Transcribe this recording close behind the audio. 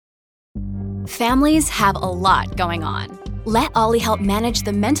Families have a lot going on. Let Ollie help manage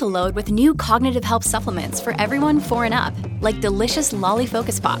the mental load with new cognitive help supplements for everyone 4 and up, like delicious Lolly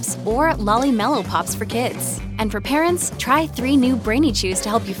Focus Pops or Lolly Mellow Pops for kids. And for parents, try 3 new Brainy Chews to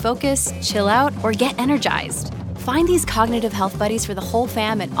help you focus, chill out, or get energized. Find these cognitive health buddies for the whole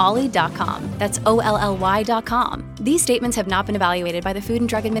fam at ollie.com. That's OLLY.com. These statements have not been evaluated by the Food and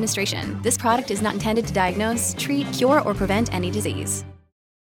Drug Administration. This product is not intended to diagnose, treat, cure, or prevent any disease.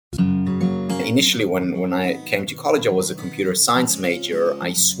 Initially, when I came to college, I was a computer science major.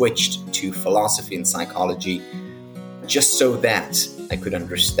 I switched to philosophy and psychology just so that I could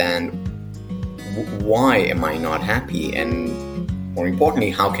understand why am I not happy, and more importantly,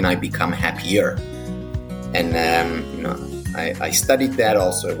 how can I become happier? And I studied that.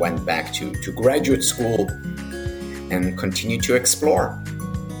 Also, I went back to graduate school and continued to explore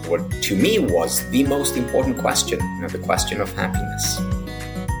what to me was the most important question, the question of happiness.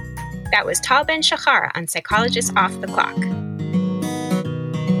 That was Tal Ben-Shahar on Psychologists Off the Clock.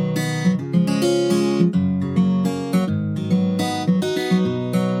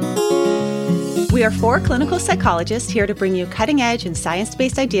 We are 4 clinical psychologists here to bring you cutting-edge and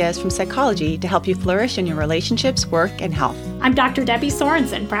science-based ideas from psychology to help you flourish in your relationships, work, and health. I'm Dr. Debbie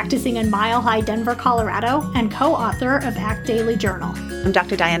Sorensen, practicing in Mile High, Denver, Colorado, and co-author of ACT Daily Journal. I'm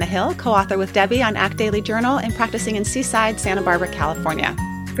Dr. Diana Hill, co-author with Debbie on ACT Daily Journal and practicing in Seaside, Santa Barbara, California.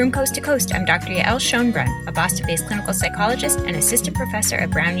 From coast to coast, I'm Dr. Yael Schonbrun, a Boston-based clinical psychologist and assistant professor at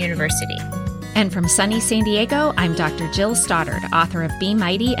Brown University. And from sunny San Diego, I'm Dr. Jill Stoddard, author of Be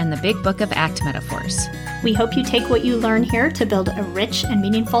Mighty and the Big Book of ACT Metaphors. We hope you take what you learn here to build a rich and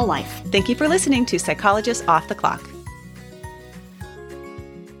meaningful life. Thank you for listening to Psychologists Off the Clock.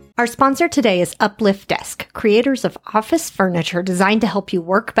 Our sponsor today is Uplift Desk, creators of office furniture designed to help you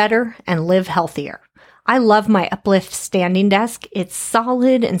work better and live healthier. I love my Uplift standing desk. It's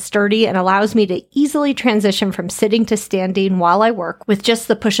solid and sturdy and allows me to easily transition from sitting to standing while I work with just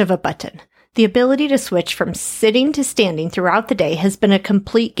the push of a button. The ability to switch from sitting to standing throughout the day has been a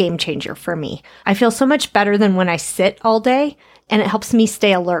complete game changer for me. I feel so much better than when I sit all day, and it helps me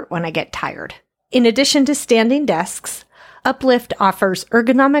stay alert when I get tired. In addition to standing desks, Uplift offers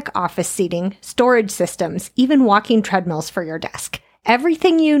ergonomic office seating, storage systems, even walking treadmills for your desk.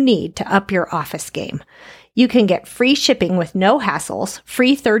 Everything you need to up your office game. You can get free shipping with no hassles,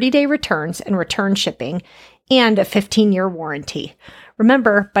 free 30-day returns and return shipping, and a 15-year warranty.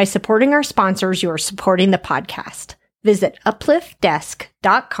 Remember, by supporting our sponsors, you are supporting the podcast. Visit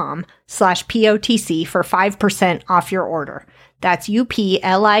upliftdesk.com/POTC for 5% off your order. That's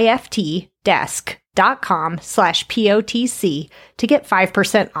UPLIFT desk.com/POTC to get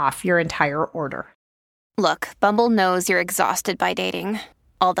 5% off your entire order. Look, Bumble knows you're exhausted by dating.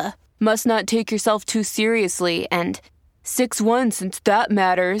 All the, must not take yourself too seriously, and 6'1" since that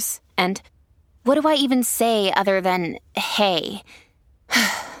matters. And what do I even say other than, hey?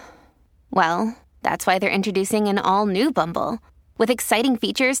 Well, that's why they're introducing an all-new Bumble, with exciting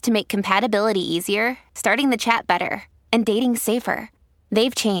features to make compatibility easier, starting the chat better, and dating safer.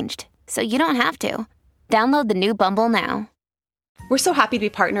 They've changed, so you don't have to. Download the new Bumble now. We're so happy to be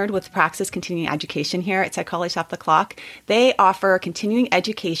partnered with Praxis Continuing Education here at Psychologists Off the Clock. They offer continuing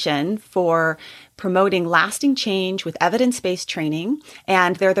education for promoting lasting change with evidence-based training,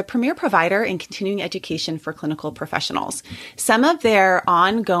 and they're the premier provider in continuing education for clinical professionals. Some of their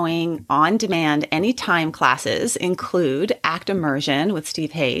ongoing, on-demand, anytime classes include ACT Immersion with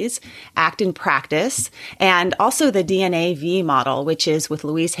Steve Hayes, ACT in Practice, and also the DNA-V model, which is with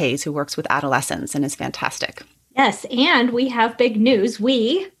Louise Hayes, who works with adolescents and is fantastic. Yes, and we have big news.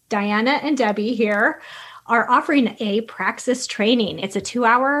 We, Diana and Debbie here, are offering a Praxis training. It's a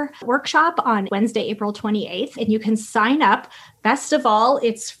 2-hour workshop on Wednesday, April 28th, and you can sign up. Best of all,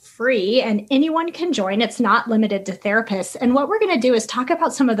 it's free and anyone can join. It's not limited to therapists. And what we're going to do is talk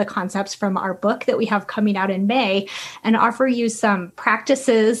about some of the concepts from our book that we have coming out in May and offer you some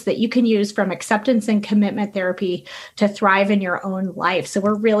practices that you can use from acceptance and commitment therapy to thrive in your own life. So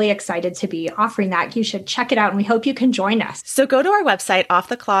we're really excited to be offering that. You should check it out and we hope you can join us. So go to our website,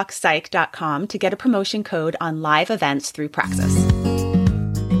 offtheclockpsych.com, to get a promotion code on live events through Praxis.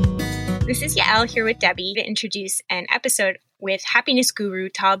 This is Yael here with Debbie to introduce an episode with happiness guru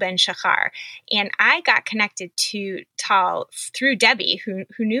Tal Ben-Shahar. And I got connected to Tal through Debbie, who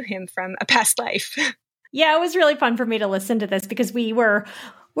knew him from a past life. Yeah, it was really fun for me to listen to this because we're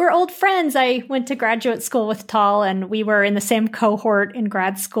old friends. I went to graduate school with Tal, and we were in the same cohort in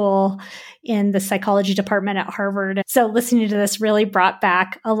grad school in the psychology department at Harvard. So listening to this really brought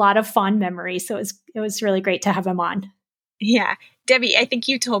back a lot of fond memories. So it was really great to have him on. Yeah. Debbie, I think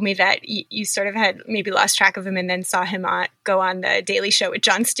you told me that you sort of had maybe lost track of him and then saw him go on the Daily Show with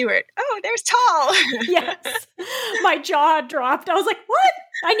Jon Stewart. Oh, there's Tall. Yes. My jaw dropped. I was like, what?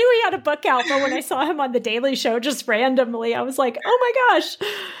 I knew he had a book out, but when I saw him on the Daily Show just randomly, I was like, oh my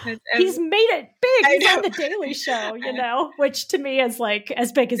gosh, he's made it big. He's on the Daily Show, which to me is like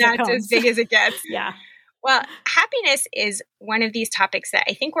as big as it comes. That's as big as it gets. Yeah. Well, happiness is one of these topics that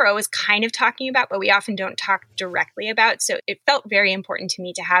I think we're always kind of talking about, but we often don't talk directly about. So it felt very important to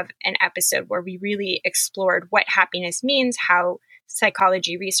me to have an episode where we really explored what happiness means, how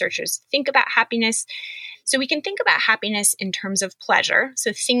psychology researchers think about happiness. So we can think about happiness in terms of pleasure.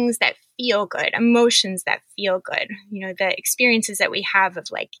 So things that feel good, emotions that feel good, the experiences that we have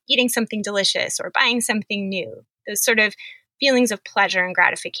of like eating something delicious or buying something new, those sort of feelings of pleasure and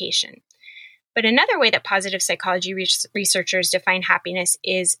gratification. But another way that positive psychology researchers define happiness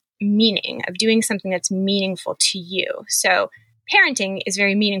is meaning, of doing something that's meaningful to you. So parenting is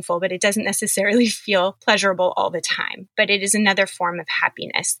very meaningful, but it doesn't necessarily feel pleasurable all the time. But it is another form of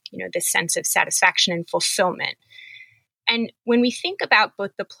happiness, this sense of satisfaction and fulfillment. And when we think about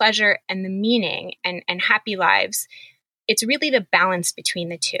both the pleasure and the meaning and happy lives, it's really the balance between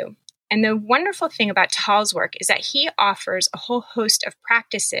the two. And the wonderful thing about Tall's work is that he offers a whole host of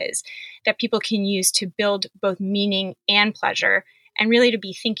practices that people can use to build both meaning and pleasure, and really to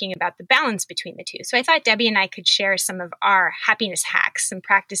be thinking about the balance between the two. So I thought Debbie and I could share some of our happiness hacks, some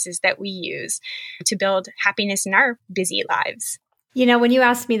practices that we use to build happiness in our busy lives. When you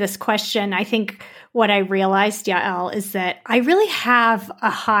asked me this question, I think what I realized, Yael, is that I really have a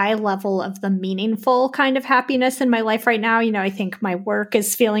high level of the meaningful kind of happiness in my life right now. I think my work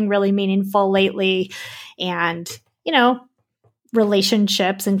is feeling really meaningful lately, and,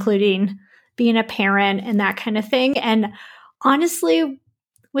 relationships, including being a parent and that kind of thing. And honestly,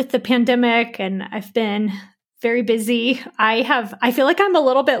 with the pandemic, and I've been very busy, I feel like I'm a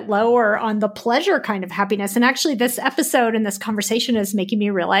little bit lower on the pleasure kind of happiness. And actually this episode and this conversation is making me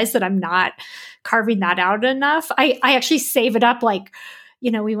realize that I'm not carving that out enough. I actually save it up. Like,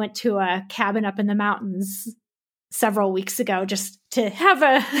 we went to a cabin up in the mountains several weeks ago just to have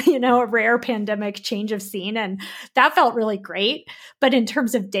a rare pandemic change of scene. And that felt really great. But in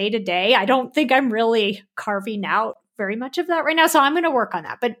terms of day to day, I don't think I'm really carving out very much of that right now. So I'm going to work on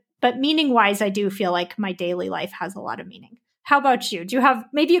that. But meaning wise, I do feel like my daily life has a lot of meaning. How about you?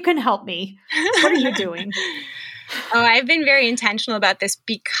 Maybe you can help me. What are you doing? I've been very intentional about this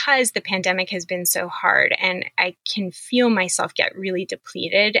because the pandemic has been so hard, and I can feel myself get really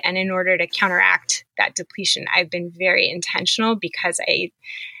depleted. And in order to counteract that depletion, I've been very intentional because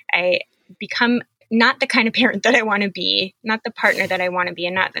I become not the kind of parent that I want to be, not the partner that I want to be,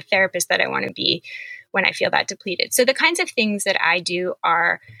 and not the therapist that I want to be when I feel that depleted. So the kinds of things that I do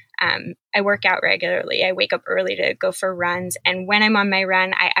are I work out regularly. I wake up early to go for runs. And when I'm on my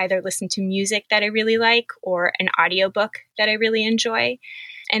run, I either listen to music that I really like or an audiobook that I really enjoy.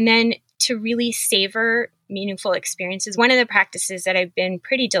 And then to really savor meaningful experiences, one of the practices that I've been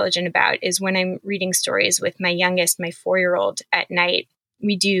pretty diligent about is when I'm reading stories with my youngest, my 4-year-old at night,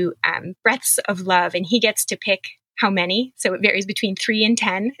 we do breaths of love, and he gets to pick how many. So it varies between 3 and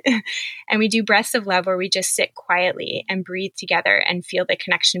 10. And we do breaths of love where we just sit quietly and breathe together and feel the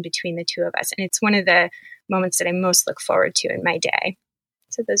connection between the two of us. And it's one of the moments that I most look forward to in my day.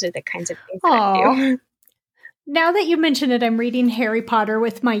 So those are the kinds of things that I do. Now that you mention it, I'm reading Harry Potter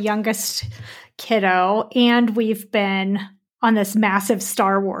with my youngest kiddo, and we've been on this massive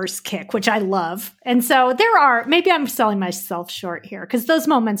Star Wars kick, which I love. And so maybe I'm selling myself short here, because those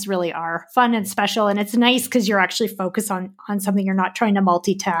moments really are fun and special. And it's nice because you're actually focused on something. You're not trying to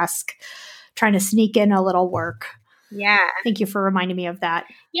multitask, trying to sneak in a little work. Yeah. Thank you for reminding me of that.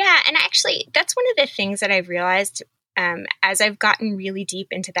 Yeah. And actually, that's one of the things that I've realized as I've gotten really deep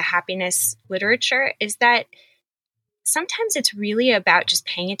into the happiness literature is that sometimes it's really about just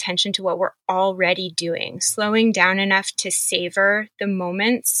paying attention to what we're already doing, slowing down enough to savor the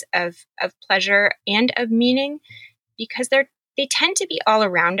moments of pleasure and of meaning, because they tend to be all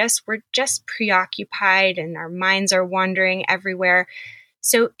around us. We're just preoccupied and our minds are wandering everywhere.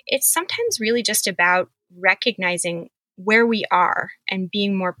 So it's sometimes really just about recognizing where we are and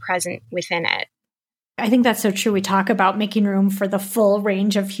being more present within it. I think that's so true. We talk about making room for the full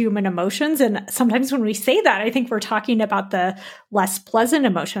range of human emotions. And sometimes when we say that, I think we're talking about the less pleasant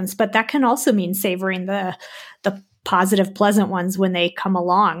emotions, but that can also mean savoring the positive, pleasant ones when they come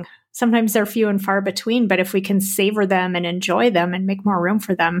along. Sometimes they're few and far between, but if we can savor them and enjoy them and make more room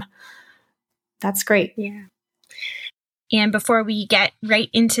for them, that's great. Yeah. And before we get right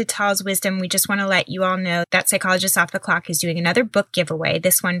into Tal's wisdom, we just want to let you all know that Psychologists Off the Clock is doing another book giveaway,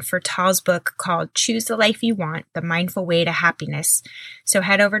 this one for Tal's book called Choose the Life You Want, The Mindful Way to Happiness. So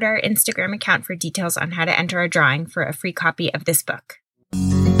head over to our Instagram account for details on how to enter our drawing for a free copy of this book.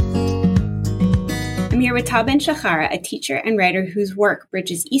 I'm here with Tal Ben-Shahar, a teacher and writer whose work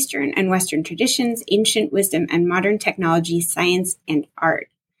bridges Eastern and Western traditions, ancient wisdom, and modern technology, science, and art.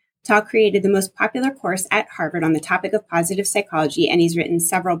 Tal created the most popular course at Harvard on the topic of positive psychology, and he's written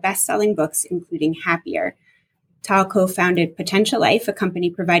several best-selling books, including Happier. Tal co-founded Potential Life, a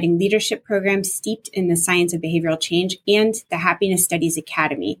company providing leadership programs steeped in the science of behavioral change, and the Happiness Studies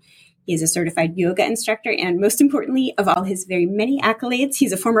Academy. He is a certified yoga instructor, and most importantly, of all his very many accolades,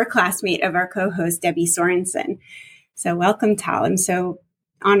 he's a former classmate of our co-host, Debbie Sorensen. So welcome, Tal. I'm so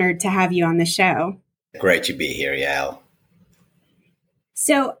honored to have you on the show. Great to be here, Yael.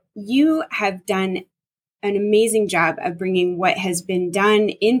 So you have done an amazing job of bringing what has been done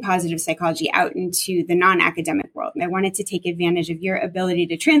in positive psychology out into the non-academic world. And I wanted to take advantage of your ability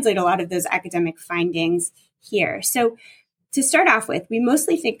to translate a lot of those academic findings here. So to start off with, we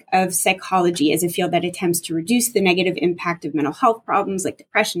mostly think of psychology as a field that attempts to reduce the negative impact of mental health problems like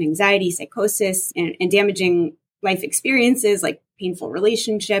depression, anxiety, psychosis, and damaging life experiences like painful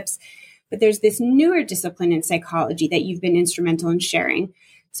relationships. But there's this newer discipline in psychology that you've been instrumental in sharing.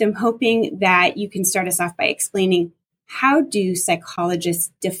 So I'm hoping that you can start us off by explaining, how do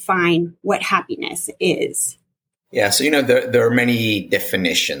psychologists define what happiness is? Yeah, so, there are many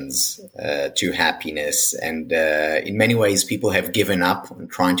definitions to happiness. And in many ways, people have given up on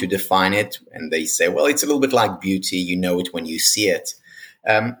trying to define it. And they say, well, it's a little bit like beauty. You know it when you see it.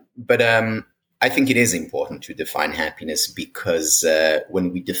 But I think it is important to define happiness because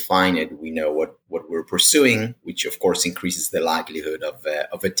when we define it, we know what we're pursuing, which, of course, increases the likelihood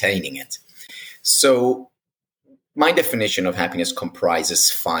of attaining it. So my definition of happiness comprises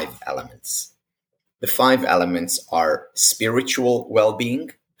 5 elements. The 5 elements are spiritual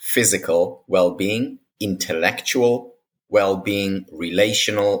well-being, physical well-being, intellectual well-being,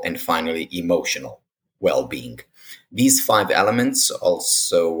 relational, and finally, emotional well-being. These 5 elements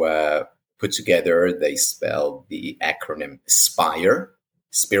also put together, they spell the acronym SPIRE: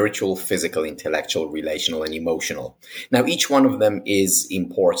 spiritual, physical, intellectual, relational, and emotional. Now, each one of them is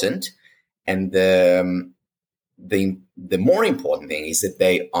important, and the more important thing is that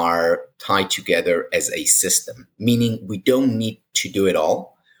they are tied together as a system, meaning we don't need to do it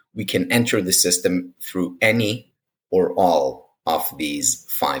all. We can enter the system through any or all of these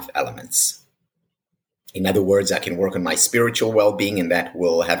 5 elements. In other words, I can work on my spiritual well-being, and that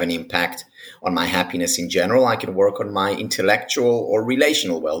will have an impact on my happiness in general. I can work on my intellectual or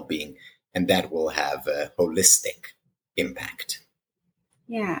relational well-being, and that will have a holistic impact.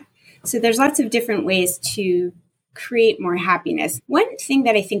 Yeah. So there's lots of different ways to create more happiness. One thing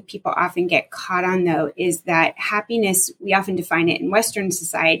that I think people often get caught on, though, is that happiness, we often define it in Western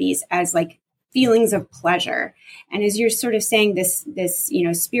societies as like feelings of pleasure. And as you're sort of saying, this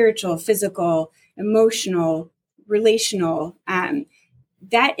spiritual, physical, emotional, relational,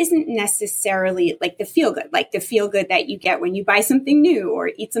 that isn't necessarily like the feel good that you get when you buy something new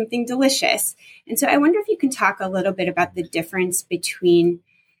or eat something delicious. And so I wonder if you can talk a little bit about the difference between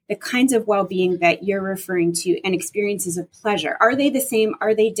the kinds of well-being that you're referring to and experiences of pleasure. Are they the same?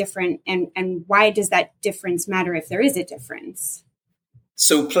 Are they different? And why does that difference matter if there is a difference?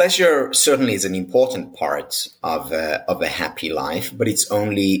 So pleasure certainly is an important part of a happy life, but it's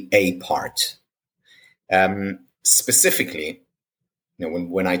only a part. Specifically,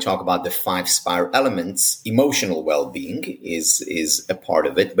 when I talk about the 5 SPIRE elements, emotional well-being is a part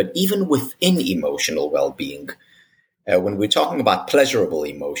of it. But even within emotional well-being, when we're talking about pleasurable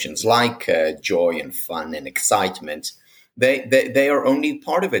emotions like joy and fun and excitement, they are only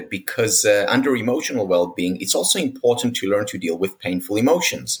part of it because under emotional well-being, it's also important to learn to deal with painful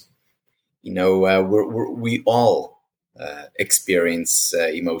emotions. We all experience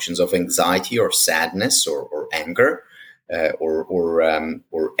emotions of anxiety or sadness or anger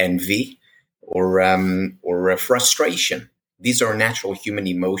or envy or frustration. These are natural human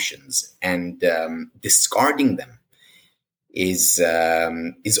emotions, and discarding them is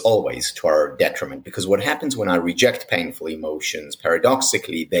always to our detriment, because what happens when I reject painful emotions,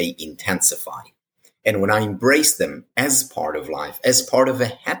 paradoxically, they intensify. And when I embrace them as part of life, as part of a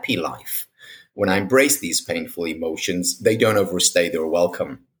happy life, when I embrace these painful emotions, they don't overstay their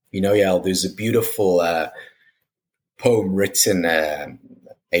welcome. Yael, there's a beautiful poem written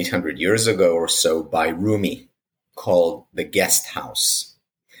 800 years ago or so by Rumi called The Guest House.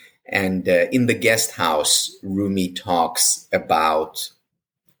 And in The Guest House, Rumi talks about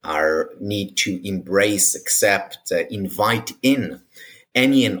our need to embrace, accept, invite in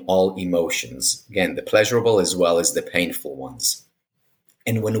any and all emotions, again, the pleasurable as well as the painful ones.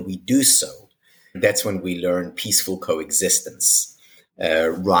 And when we do so, that's when we learn peaceful coexistence,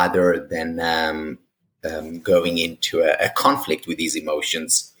 rather than going into a conflict with these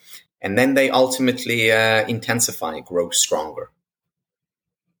emotions. And then they ultimately intensify, grow stronger.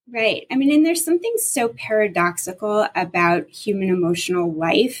 Right. I mean, and there's something so paradoxical about human emotional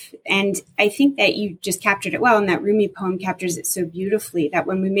life. And I think that you just captured it well. And that Rumi poem captures it so beautifully, that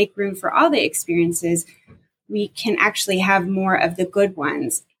when we make room for all the experiences, we can actually have more of the good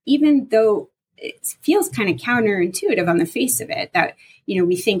ones, even though it feels kind of counterintuitive on the face of it, that,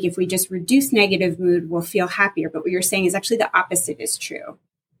 we think if we just reduce negative mood, we'll feel happier. But what you're saying is actually the opposite is true.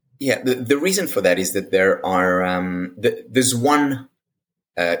 Yeah. The reason for that is that there's one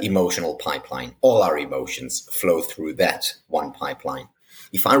emotional pipeline. All our emotions flow through that one pipeline.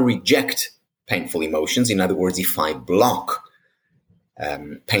 If I reject painful emotions, in other words, if I block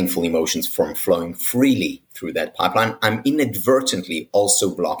painful emotions from flowing freely through that pipeline, I'm inadvertently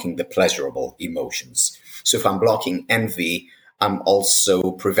also blocking the pleasurable emotions. So if I'm blocking envy, I'm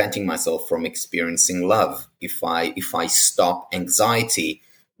also preventing myself from experiencing love. If I stop anxiety,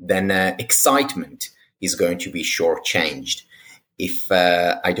 then excitement is going to be shortchanged. If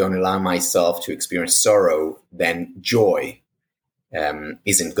I don't allow myself to experience sorrow, then joy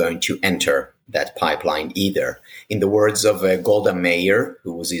isn't going to enter that pipeline either. In the words of Golda Meir,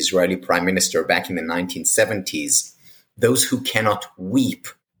 who was Israeli prime minister back in the 1970s, those who cannot weep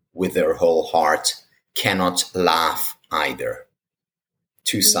with their whole heart cannot laugh either.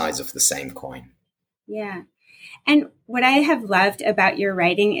 Two sides of the same coin. Yeah. And what I have loved about your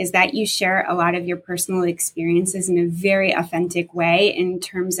writing is that you share a lot of your personal experiences in a very authentic way in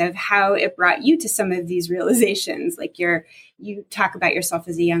terms of how it brought you to some of these realizations. Like you talk about yourself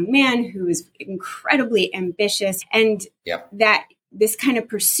as a young man who was incredibly ambitious, and that this kind of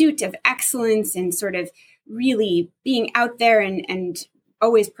pursuit of excellence and sort of really being out there and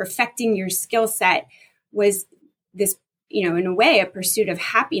always perfecting your skill set was this, in a way, a pursuit of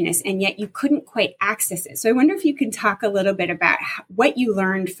happiness, and yet you couldn't quite access it. So I wonder if you could talk a little bit about what you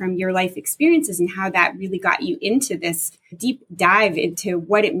learned from your life experiences and how that really got you into this deep dive into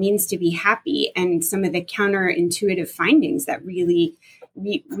what it means to be happy and some of the counterintuitive findings that we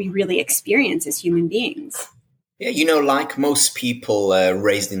really experience as human beings. Yeah, like most people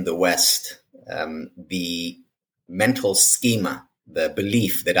raised in the West, the mental schema, the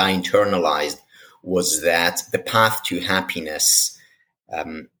belief that I internalized was that the path to happiness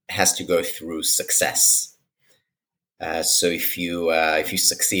has to go through success. So if you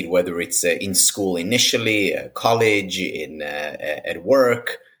succeed, whether it's in school initially, college, at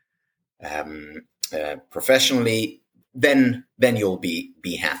work, professionally, then you'll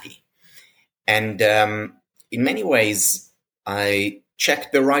be happy. And in many ways, I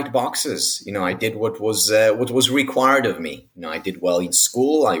checked the right boxes. I did what was required of me. I did well in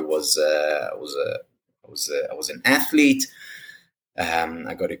school. I was an athlete.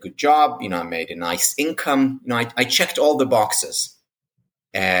 I got a good job. I made a nice income. I checked all the boxes,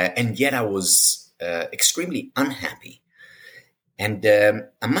 and yet I was extremely unhappy. And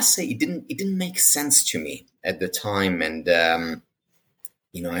I must say, it didn't make sense to me at the time. And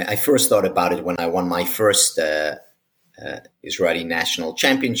I first thought about it when I won my first Israeli national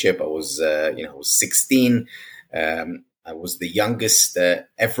championship. I was 16. I was the youngest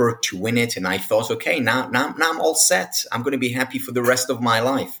ever to win it, and I thought, okay, now I'm all set. I'm going to be happy for the rest of my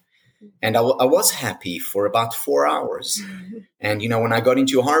life. And I was happy for about 4 hours. And when I got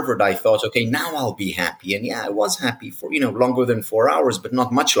into Harvard, I thought, okay, now I'll be happy. And I was happy for longer than 4 hours, but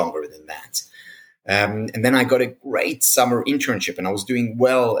not much longer than that. And then I got a great summer internship, and I was doing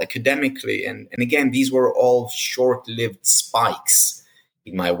well academically. And again, these were all short-lived spikes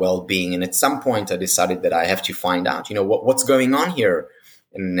in my well-being. And at some point, I decided that I have to find out, what's going on here.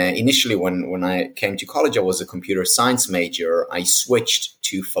 And initially, when I came to college, I was a computer science major. I switched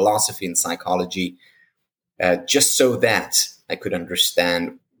to philosophy and psychology just so that I could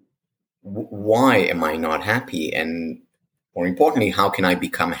understand why am I not happy, and more importantly, how can I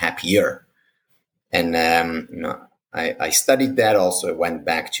become happier? And, I studied that. Also, I went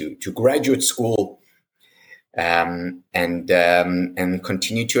back to graduate school and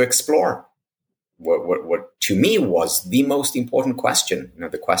continued to explore what to me was the most important question,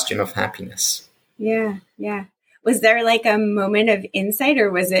 the question of happiness. Yeah. Yeah. Was there like a moment of insight,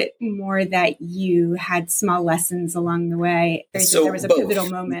 or was it more that you had small lessons along the way? So there was a both. Pivotal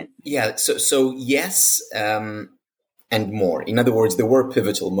moment. Yeah. So yes. And more. In other words, there were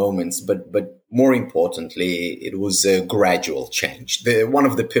pivotal moments, but more importantly, it was a gradual change. One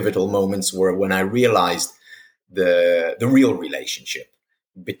of the pivotal moments were when I realized the real relationship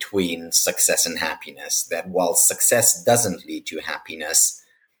between success and happiness, that while success doesn't lead to happiness,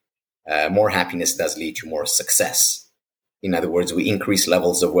 more happiness does lead to more success. In other words, we increase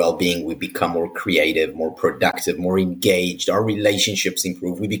levels of well-being, we become more creative, more productive, more engaged, our relationships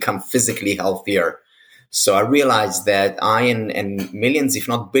improve, we become physically healthier. So I realized that I and millions, if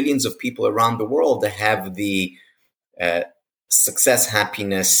not billions of people around the world have the success,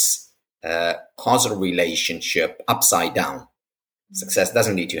 happiness, causal relationship upside down. Success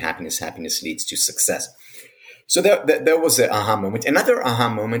doesn't lead to happiness. Happiness leads to success. So there was an aha moment. Another aha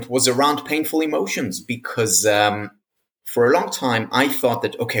moment was around painful emotions, because for a long time, I thought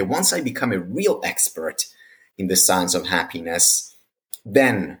that, okay, once I become a real expert in the science of happiness,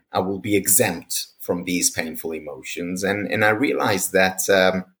 then I will be exempt from these painful emotions. And I realized that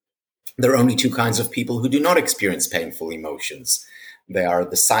there are only two kinds of people who do not experience painful emotions. They are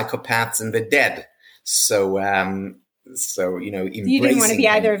the psychopaths and the dead. So, embracing you didn't want to be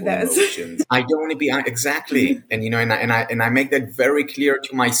either of those. Emotions, I don't want to be exactly. And, and I make that very clear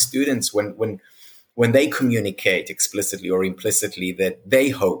to my students when they communicate explicitly or implicitly that they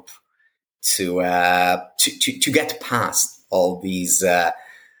hope to get past all these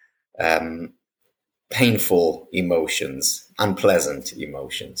painful emotions, unpleasant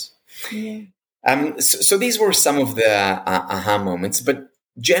emotions. Yeah. So these were some of the aha moments, but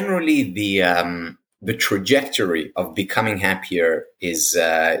generally the trajectory of becoming happier is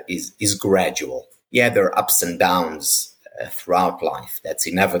gradual. Yeah, there are ups and downs throughout life. That's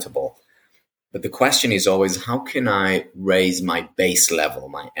inevitable. But the question is always, how can I raise my base level,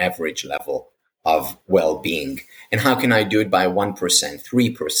 my average level of well-being? And how can I do it by 1%,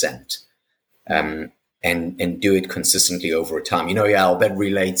 3%? And do it consistently over time. Yael, that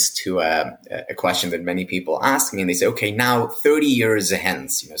relates to a question that many people ask me, and they say, okay, now 30 years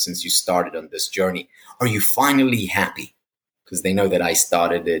hence, since you started on this journey, are you finally happy? Because they know that I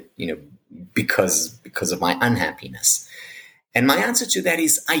started it, because of my unhappiness. And my answer to that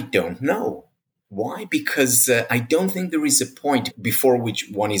is, I don't know. Why? Because I don't think there is a point before which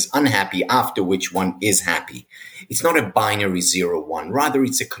one is unhappy, after which one is happy. It's not a binary 0-1. Rather,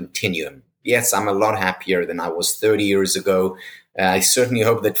 it's a continuum. Yes, I'm a lot happier than I was 30 years ago. I certainly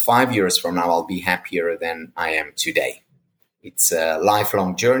hope that 5 years from now, I'll be happier than I am today. It's a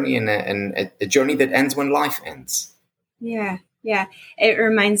lifelong journey and a journey that ends when life ends. Yeah. Yeah. It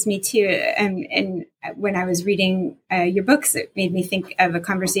reminds me too. And when I was reading your books, it made me think of a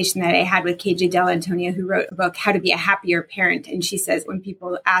conversation that I had with KJ Dell'Antonia, who wrote a book, How to Be a Happier Parent. And she says, when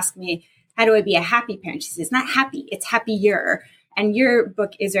people ask me, how do I be a happy parent? She says, not happy, it's happier. And your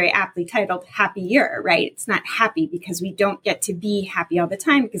book is very aptly titled Happier, right? It's not happy because we don't get to be happy all the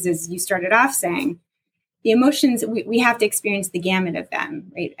time, because as you started off saying, the emotions, we have to experience the gamut of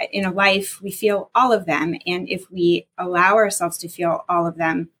them, right? In a life, we feel all of them. And if we allow ourselves to feel all of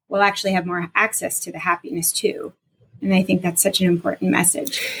them, we'll actually have more access to the happiness too. And I think that's such an important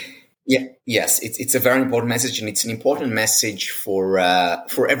message. Yeah, yes, it's a very important message, and it's an important message for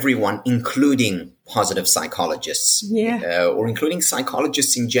everyone, including positive psychologists, or including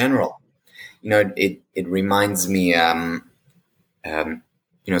psychologists in general. It reminds me.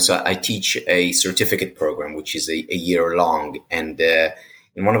 So I teach a certificate program, which is a year long. And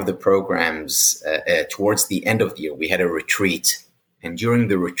in one of the programs, towards the end of the year, we had a retreat. And during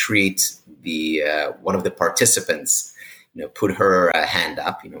the retreat, one of the participants, put her hand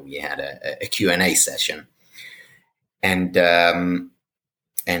up. We had a Q&A session. And there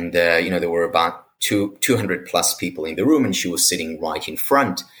were about 200 plus people in the room, and she was sitting right in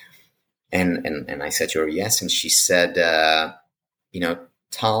front. And I said to her, yes. And she said,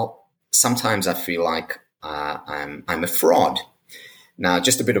 Tal, sometimes I feel like I'm a fraud. Now,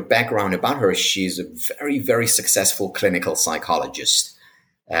 just a bit of background about her. She's a very, very successful clinical psychologist.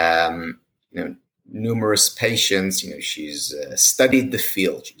 Numerous patients, she's studied the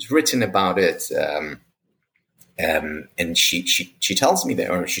field. She's written about it. And she tells me that,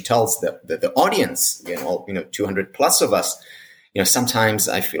 or she tells the audience, 200 plus of us, sometimes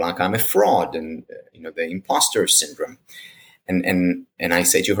I feel like I'm a fraud, and, the imposter syndrome. And I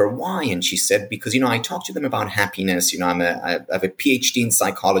say to her, why? And she said, because, I talk to them about happiness. I have a PhD in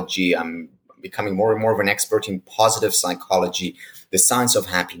psychology. I'm becoming more and more of an expert in positive psychology, the science of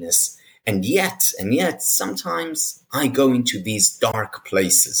happiness. And yet, sometimes I go into these dark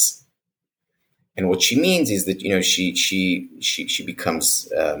places. And what she means is that, she becomes,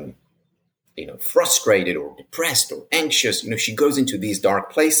 frustrated or depressed or anxious. She goes into these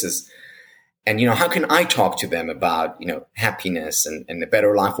dark places. And, how can I talk to them about, happiness and a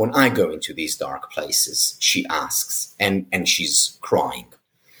better life when I go into these dark places? She asks, and she's crying.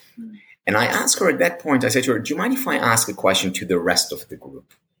 And I asked her at that point, I said to her, do you mind if I ask a question to the rest of the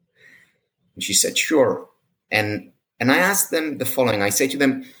group? And she said, sure. And I asked them the following. I say to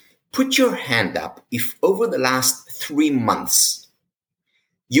them, put your hand up if over the last 3 months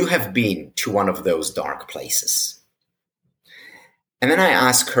you have been to one of those dark places. And then I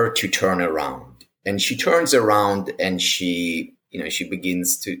ask her to turn around, and she turns around and she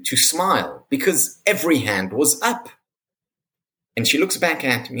begins to smile because every hand was up. And she looks back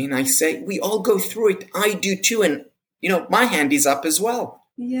at me and I say, we all go through it. I do too. And, my hand is up as well.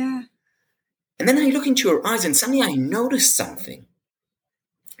 Yeah. And then I look into her eyes and suddenly I notice something.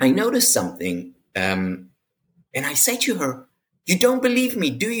 And I say to her, you don't believe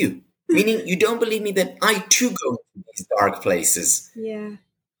me, do you? Meaning you don't believe me that I too go to these dark places. Yeah.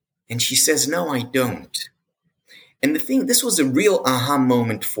 And she says, no, I don't. And this was a real aha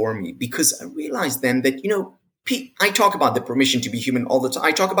moment for me because I realized then that, I talk about the permission to be human all the time.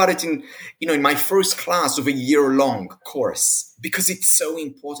 I talk about it in my first class of a year-long course because it's so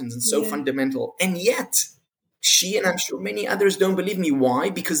important and so fundamental. And yet she, and I'm sure many others, don't believe me. Why?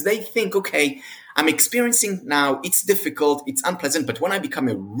 Because they think, okay, I'm experiencing now, it's difficult, it's unpleasant, but when I become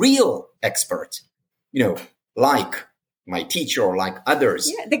a real expert, like my teacher or like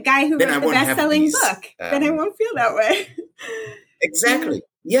others. Yeah, the guy who wrote the best-selling book, then I won't feel that way. Exactly.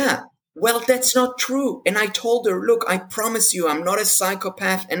 Yeah. Well, that's not true. And I told her, look, I promise you, I'm not a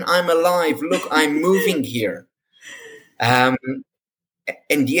psychopath and I'm alive. Look, I'm moving here. And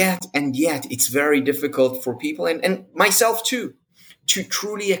yet, it's very difficult for people and myself too, to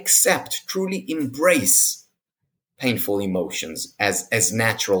truly accept, truly embrace painful emotions as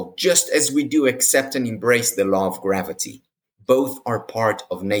natural, just as we do accept and embrace the law of gravity. Both are part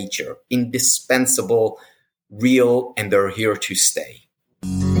of nature, indispensable, real, and they're here to stay.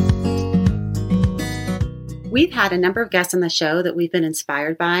 We've had a number of guests on the show that we've been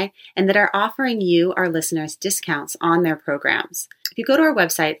inspired by and that are offering you, our listeners, discounts on their programs. If you go to our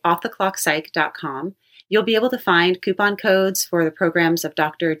website, offtheclockpsych.com, you'll be able to find coupon codes for the programs of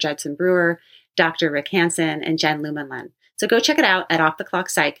Dr. Judson Brewer, Dr. Rick Hansen, and Jen Lumenlin. So go check it out at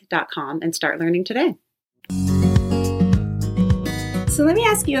offtheclockpsych.com and start learning today. So let me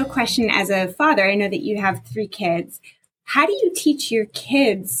ask you a question as a father. I know that you have 3 kids. How do you teach your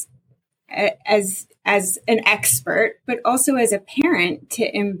kids as an expert, but also as a parent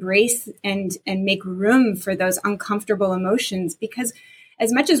to embrace and make room for those uncomfortable emotions? Because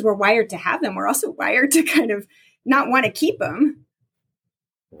as much as we're wired to have them, we're also wired to kind of not want to keep them.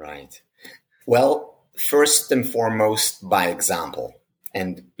 Right. Well, first and foremost, by example.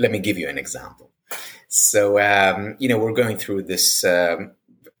 And let me give you an example. So, we're going through this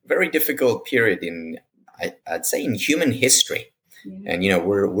very difficult period I'd say in human history. Yeah. And,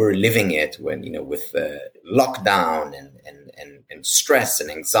 we're living it when, with lockdown and stress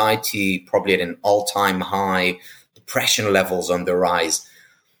and anxiety, probably at an all-time high, depression levels on the rise.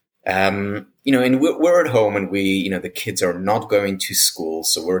 And we're at home and the kids are not going to school.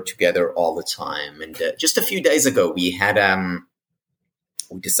 So we're together all the time. And just a few days ago, we had,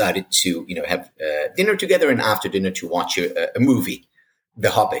 we decided to, have dinner together and after dinner to watch a movie, The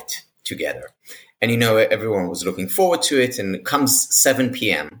Hobbit, together. And, everyone was looking forward to it. And it comes 7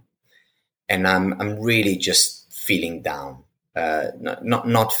 p.m. and I'm really just feeling down,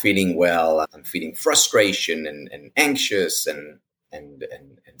 not feeling well. I'm feeling frustration and anxious and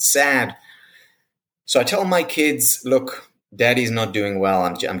sad. So I tell my kids, look, Daddy's not doing well.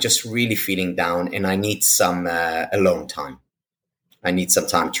 I'm just really feeling down and I need some alone time. I need some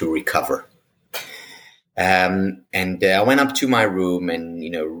time to recover. And I went up to my room and,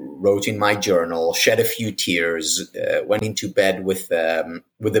 wrote in my journal, shed a few tears, went into bed with a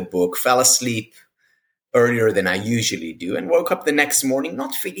book, fell asleep earlier than I usually do, and woke up the next morning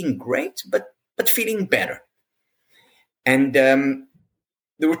not feeling great, but feeling better. And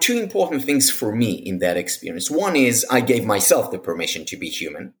there were 2 important things for me in that experience. One is I gave myself the permission to be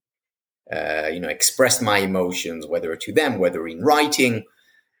human, expressed my emotions, whether to them, whether in writing,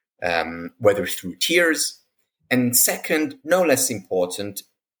 whether through tears. And second, no less important,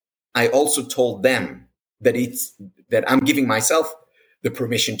 I also told them that I'm giving myself the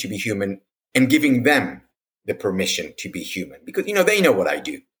permission to be human and giving them the permission to be human because, they know what I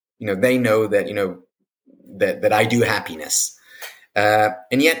do. They know that, that I do happiness.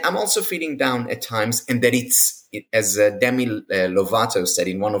 And yet I'm also feeling down at times and that as Demi Lovato said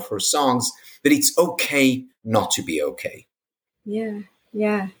in one of her songs, that it's okay not to be okay. Yeah.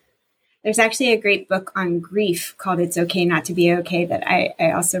 Yeah. There's actually a great book on grief called It's Okay Not to Be Okay that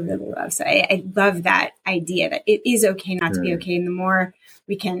I also really love. So I love that idea that it is okay not to be okay. And the more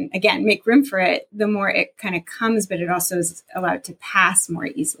we can, again, make room for it, the more it kind of comes, but it also is allowed to pass more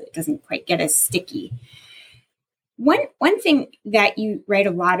easily. It doesn't quite get as sticky. One thing that you write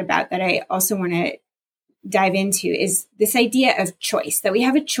a lot about that I also want to dive into is this idea of choice, that we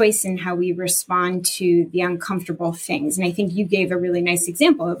have a choice in how we respond to the uncomfortable things. And I think you gave a really nice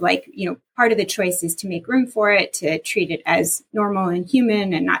example of part of the choice is to make room for it, to treat it as normal and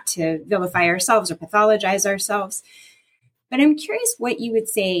human and not to vilify ourselves or pathologize ourselves. But I'm curious what you would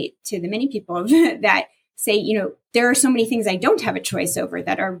say to the many people that say, there are so many things I don't have a choice over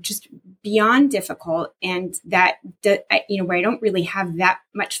that are just beyond difficult, and that, where I don't really have that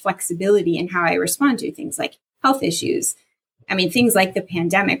much flexibility in how I respond to things like health issues. I mean, things like the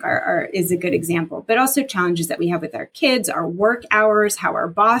pandemic is a good example, but also challenges that we have with our kids, our work hours, how our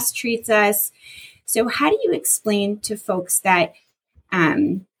boss treats us. So how do you explain to folks that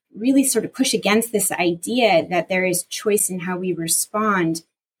really sort of push against this idea that there is choice in how we respond,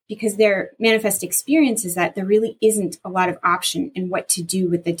 because their manifest experience is that there really isn't a lot of option in what to do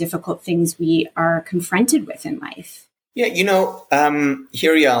with the difficult things we are confronted with in life? Yeah, here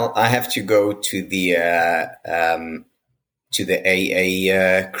I have to go to the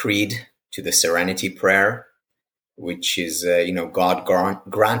AA creed, to the Serenity Prayer, which is, God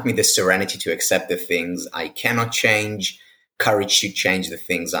grant me the serenity to accept the things I cannot change, courage to change the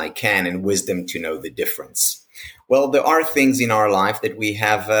things I can, and wisdom to know the difference. Well, there are things in our life that we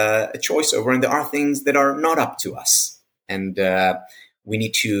have a choice over, and there are things that are not up to us, and we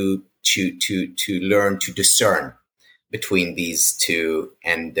need to learn to discern between these two,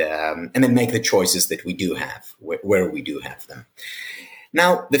 and then make the choices that we do have, where we do have them.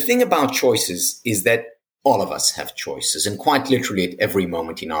 Now, the thing about choices is that all of us have choices, and quite literally at every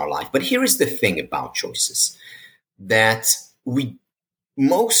moment in our life. But here is the thing about choices, that we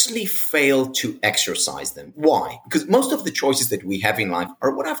mostly fail to exercise them. Why? Because most of the choices that we have in life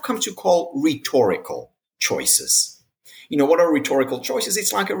are what I've come to call rhetorical choices. What are rhetorical choices?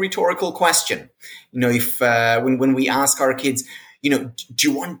 It's like a rhetorical question. If when we ask our kids, do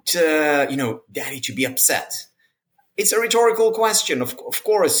you want, daddy to be upset? It's a rhetorical question. Of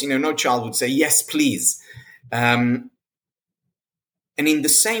course, no child would say, yes, please. And in the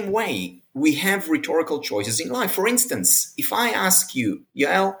same way, we have rhetorical choices in life. For instance, if I ask you,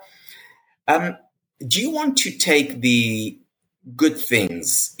 Yael, do you want to take the good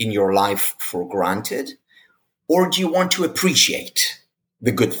things in your life for granted? Or do you want to appreciate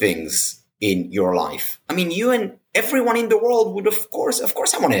the good things in your life? I mean, you and everyone in the world would, of course,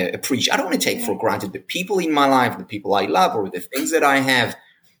 I want to appreciate. I don't want to take for granted the people in my life, the people I love, or the things that I have.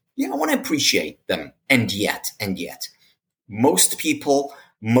 Yeah, I want to appreciate them. And yet, most people,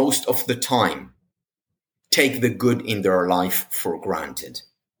 most of the time, take the good in their life for granted.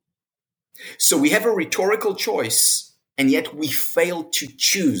 So we have a rhetorical choice, and yet we fail to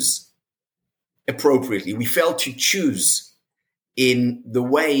choose appropriately. We fail to choose in the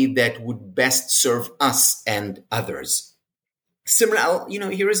way that would best serve us and others. Similar,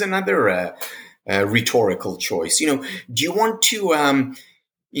 here is another rhetorical choice. Do you want to,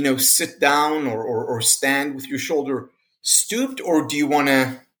 sit down or stand with your shoulder stooped, or do you want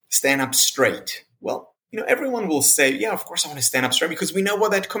to stand up straight? Well, everyone will say, yeah, of course I want to stand up straight, because we know what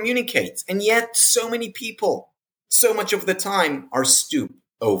that communicates. And yet so many people, so much of the time, are stooped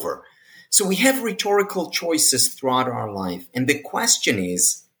over. So we have rhetorical choices throughout our life. And the question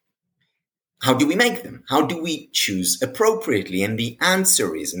is, how do we make them? How do we choose appropriately? And the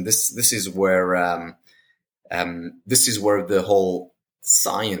answer is, and this is where the whole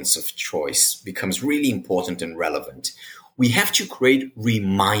science of choice becomes really important and relevant. We have to create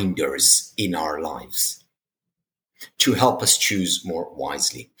reminders in our lives to help us choose more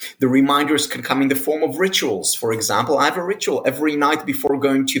wisely. The reminders can come in the form of rituals. For example, I have a ritual every night before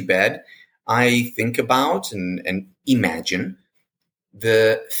going to bed. I think about and imagine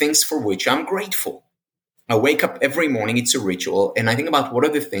the things for which I'm grateful. I wake up every morning, it's a ritual, and I think about what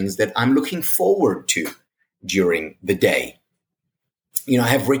are the things that I'm looking forward to during the day. I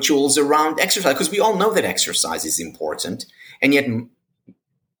have rituals around exercise, because we all know that exercise is important, and yet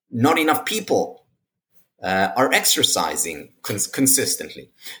not enough people are exercising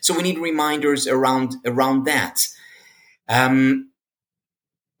consistently. So we need reminders around that.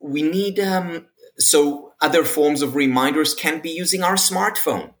 We need, so other forms of reminders can be using our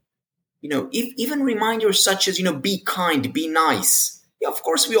smartphone. Even reminders such as, be kind, be nice. Yeah, of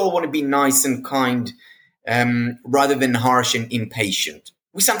course, we all want to be nice and kind, rather than harsh and impatient.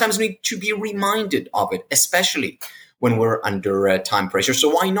 We sometimes need to be reminded of it, especially when we're under time pressure. So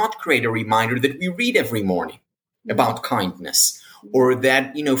why not create a reminder that we read every morning about kindness, or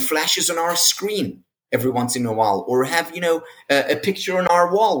that, flashes on our screen every once in a while, or have, a picture on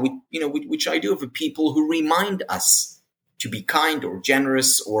our wall, which I do, of people who remind us to be kind or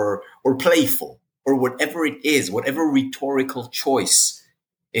generous or playful, or whatever it is, whatever rhetorical choice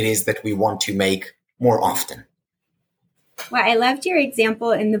it is that we want to make more often. Well, I loved your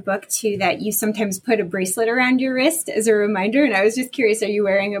example in the book, too, that you sometimes put a bracelet around your wrist as a reminder. And I was just curious, are you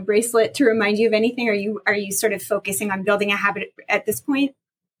wearing a bracelet to remind you of anything? Are you sort of focusing on building a habit at this point?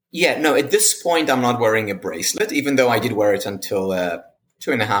 Yeah, no, at this point, I'm not wearing a bracelet, even though I did wear it until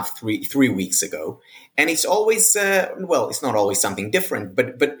 2.5, 3 weeks ago. And it's always, it's not always something different,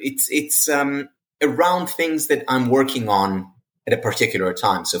 but it's around things that I'm working on at a particular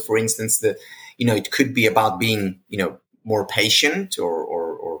time. So, for instance, it could be about being, more patient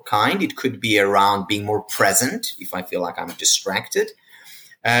or kind. It could be around being more present if I feel like I'm distracted.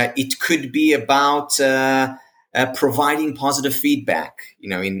 It could be about providing positive feedback,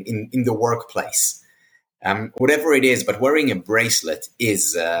 in the workplace. Whatever it is, but wearing a bracelet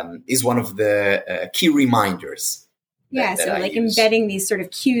is one of the key reminders. Yeah, so like embedding these sort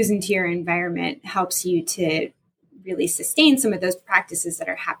of cues into your environment helps you to really sustain some of those practices that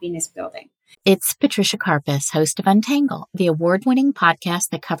are happiness building. It's Patricia Karpus, host of Untangle, the award-winning podcast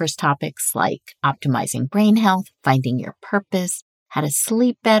that covers topics like optimizing brain health, finding your purpose, how to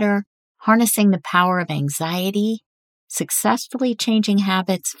sleep better, harnessing the power of anxiety, successfully changing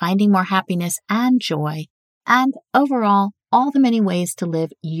habits, finding more happiness and joy, and overall, all the many ways to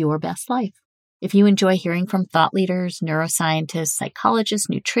live your best life. If you enjoy hearing from thought leaders, neuroscientists, psychologists,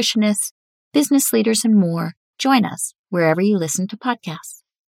 nutritionists, business leaders, and more, join us wherever you listen to podcasts.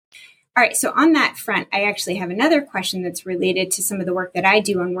 All right. So on that front, I actually have another question that's related to some of the work that I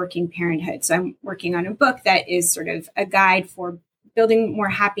do on working parenthood. So I'm working on a book that is sort of a guide for building more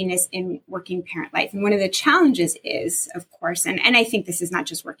happiness in working parent life. And one of the challenges is, of course, and I think this is not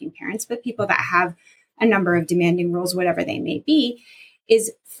just working parents, but people that have a number of demanding roles, whatever they may be,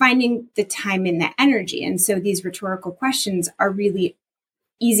 is finding the time and the energy. And so these rhetorical questions are really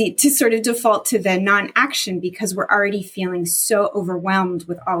easy to sort of default to the non-action because we're already feeling so overwhelmed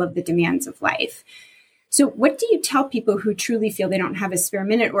with all of the demands of life. So what do you tell people who truly feel they don't have a spare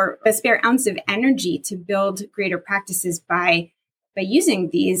minute or a spare ounce of energy to build greater practices by using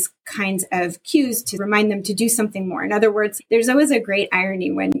these kinds of cues to remind them to do something more? In other words, there's always a great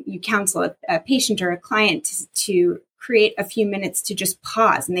irony when you counsel a patient or a client to create a few minutes to just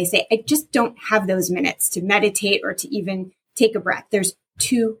pause. And they say, I just don't have those minutes to meditate or to even take a breath. There's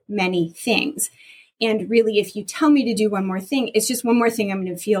too many things. And really, if you tell me to do one more thing, it's just one more thing I'm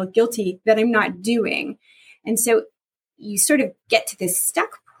going to feel guilty that I'm not doing. And so you sort of get to this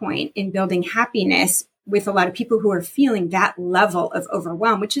stuck point in building happiness with a lot of people who are feeling that level of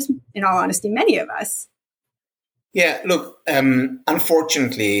overwhelm, which is, in all honesty, many of us. Yeah, look,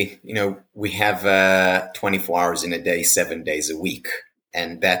 unfortunately, we have 24 hours in a day, 7 days a week,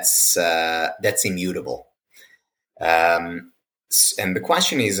 and that's immutable. And the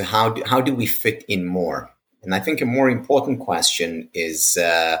question is, how do we fit in more? And I think a more important question is,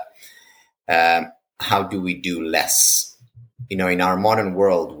 how do we do less? In our modern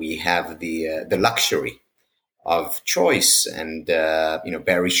world, we have the luxury of choice, and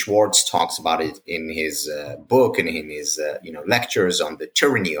Barry Schwartz talks about it in his book and in his lectures on the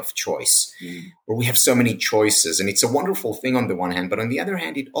tyranny of choice, where we have so many choices, and it's a wonderful thing on the one hand, but on the other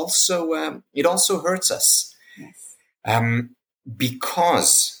hand, it also hurts us. Yes.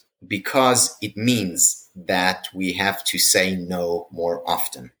 Because it means that we have to say no more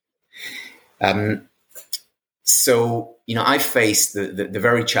often. So, I faced the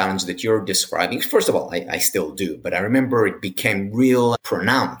very challenge that you're describing. First of all, I still do, but I remember it became real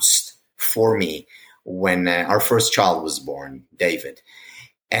pronounced for me when our first child was born, David.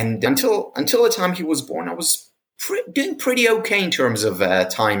 And until the time he was born, I was doing pretty okay in terms of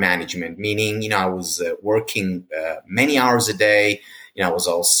time management, meaning, I was working many hours a day. I was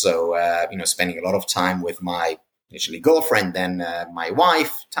also, spending a lot of time with my initially girlfriend, then my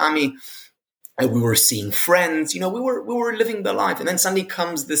wife, Tammy. We were seeing friends, we were living the life. And then suddenly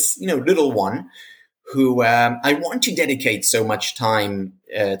comes this, little one who I want to dedicate so much time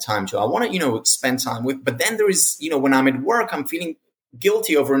to. I want to, spend time with. But then there is, when I'm at work, I'm feeling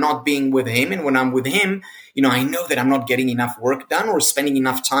guilty over not being with him. And when I'm with him, I know that I'm not getting enough work done or spending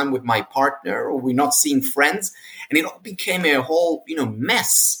enough time with my partner, or we're not seeing friends. And it all became a whole,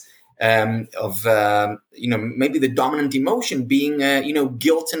 mess of, maybe the dominant emotion being,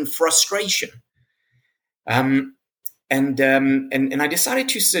 guilt and frustration. And I decided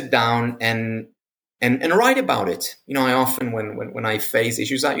to sit down and and write about it. I often, when I face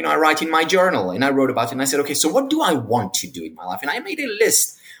issues, I write in my journal, and I wrote about it, and I said, okay, so what do I want to do in my life? And I made a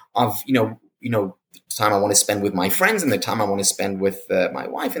list of, the time I want to spend with my friends, and the time I want to spend with my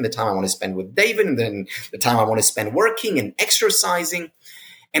wife, and the time I want to spend with David, and then the time I want to spend working and exercising.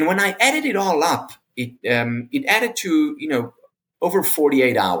 And when I added it all up, it added to, over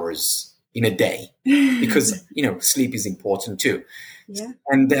 48 hours in a day, because, sleep is important too. Yeah.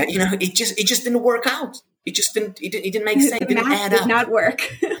 And, it just didn't work out. It just didn't make sense. It didn't add up. Did not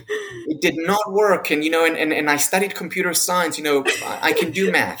work. It did not work. And, and I studied computer science, I can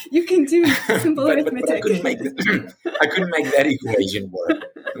do math. You can do simple arithmetic. But I couldn't make that equation work,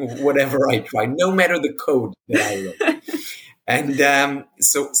 whatever I tried, no matter the code that I wrote. And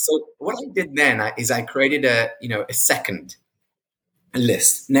so what I did then is I created a second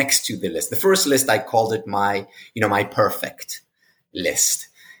list next to the list. The first list, I called it my perfect list.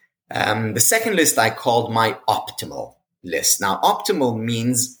 The second list I called my optimal list. Now, optimal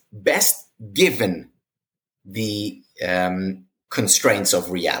means best given the constraints of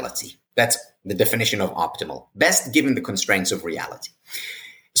reality. That's the definition of optimal. Best given the constraints of reality.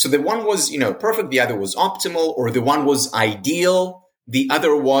 So the one was, perfect. The other was optimal, or the one was ideal. The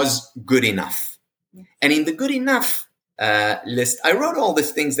other was good enough. And in the good enough list, I wrote all the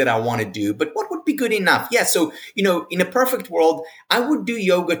things that I want to do, but what would be good enough? Yeah. So, in a perfect world, I would do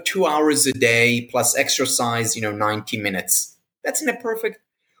yoga 2 hours a day plus exercise, 90 minutes. That's in a perfect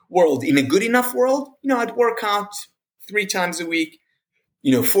world. In a good enough world, I'd work out 3 times a week,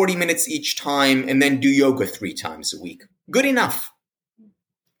 40 minutes each time, and then do yoga 3 times a week. Good enough.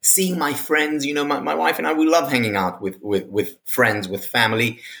 Seeing my friends, my wife and I, we love hanging out with friends, with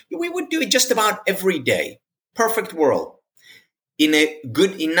family. We would do it just about every day. Perfect world. In a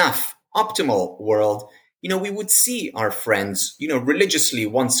good enough, optimal world, we would see our friends, religiously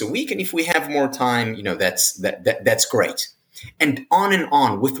once a week. And if we have more time, that's great. And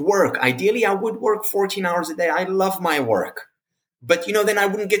on with work. Ideally, I would work 14 hours a day. I love my work. But, then I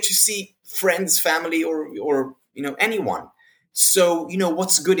wouldn't get to see friends, family, or anyone. So,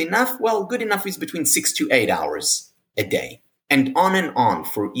 what's good enough? Well, good enough is between 6 to 8 hours a day. And on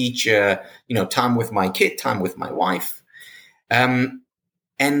for each, time with my kid, time with my wife. And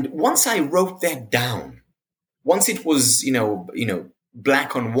once I wrote that down, once it was,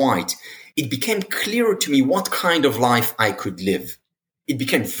 black on white, it became clearer to me what kind of life I could live. It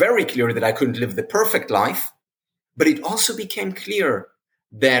became very clear that I couldn't live the perfect life, but it also became clear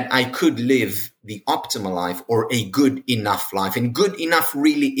that I could live the optimal life, or a good enough life. And good enough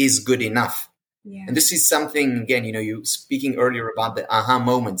really is good enough. Yeah. And this is something, again, you speaking earlier about the aha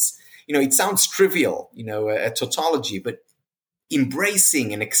moments, it sounds trivial, a tautology, but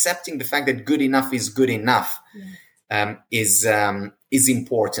embracing and accepting the fact that good enough is good enough is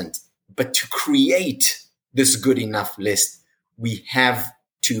important. But to create this good enough list, we have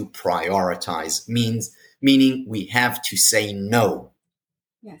to prioritize, meaning we have to say no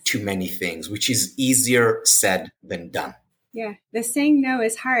to many things, which is easier said than done. Yeah, the saying no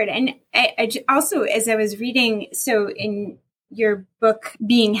is hard. And I also, as I was reading, so in your book,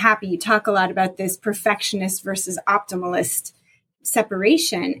 Being Happy, you talk a lot about this perfectionist versus optimalist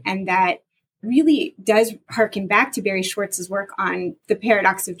separation. And that really does harken back to Barry Schwartz's work on the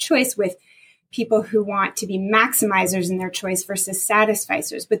paradox of choice, with people who want to be maximizers in their choice versus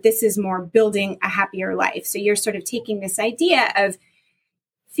satisficers. But this is more building a happier life. So you're sort of taking this idea of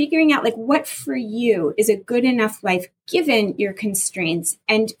figuring out what for you is a good enough life given your constraints,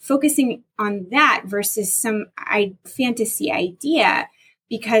 and focusing on that versus some fantasy idea,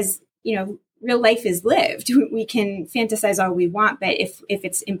 because, real life is lived. We can fantasize all we want, but if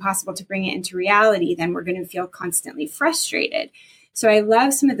it's impossible to bring it into reality, then we're going to feel constantly frustrated. So I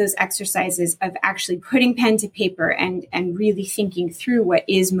love some of those exercises of actually putting pen to paper and really thinking through what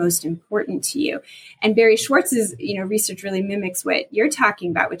is most important to you. And Barry Schwartz's, research really mimics what you're talking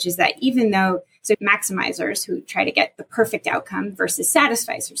about, which is that even though maximizers who try to get the perfect outcome versus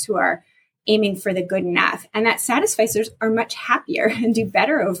satisficers who are aiming for the good enough, and that satisficers are much happier and do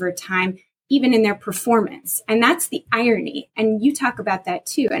better over time, even in their performance. And that's the irony. And you talk about that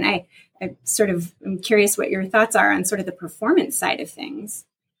too. And I am curious what your thoughts are on sort of the performance side of things.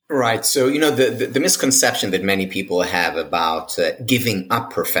 Right. So, the misconception that many people have about giving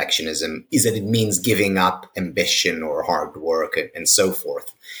up perfectionism is that it means giving up ambition or hard work and so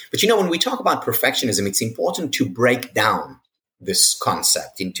forth. But, when we talk about perfectionism, it's important to break down this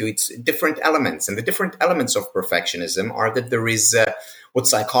concept into its different elements. And the different elements of perfectionism are that there is what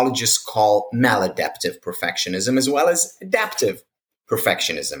psychologists call maladaptive perfectionism, as well as adaptive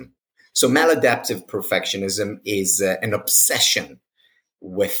perfectionism. So maladaptive perfectionism is an obsession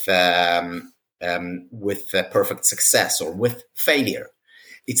with with perfect success or with failure.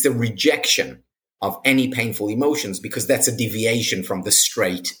 It's the rejection of any painful emotions, because that's a deviation from the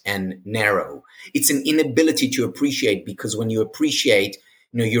straight and narrow. It's an inability to appreciate, because when you appreciate,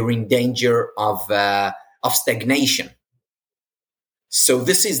 you're in danger of stagnation. So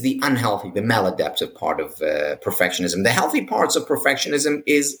this is the unhealthy, the maladaptive part of perfectionism. The healthy parts of perfectionism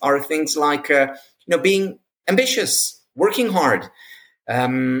are things like, being ambitious, working hard.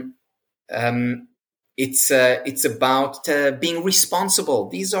 It's about being responsible.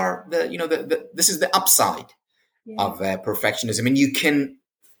 These are this is the upside of perfectionism. And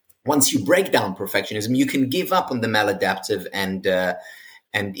once you break down perfectionism, you can give up on the maladaptive and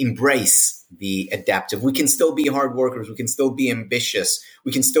embrace the adaptive. We can still be hard workers. We can still be ambitious.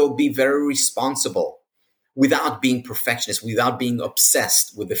 We can still be very responsible without being perfectionists, without being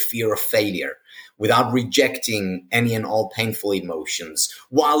obsessed with the fear of failure, without rejecting any and all painful emotions,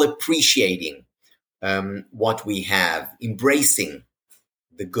 while appreciating what we have, embracing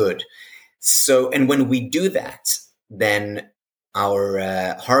the good. So, and when we do that, then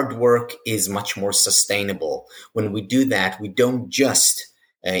our hard work is much more sustainable. When we do that, we don't just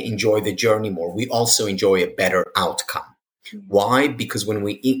enjoy the journey more. We also enjoy a better outcome. Why? Because when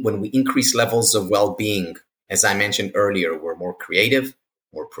we increase levels of well-being, as I mentioned earlier, we're more creative,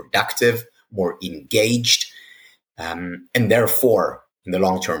 more productive, more engaged, and therefore, in the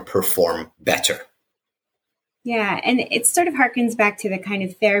long term, perform better. Yeah, and it sort of harkens back to the kind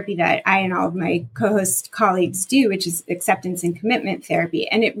of therapy that I and all of my co-host colleagues do, which is acceptance and commitment therapy.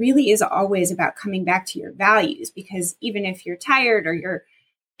 And it really is always about coming back to your values, because even if you're tired or you're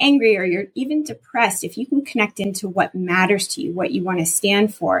angry or you're even depressed, if you can connect into what matters to you, what you want to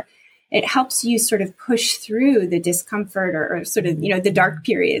stand for, it helps you sort of push through the discomfort or sort of, the dark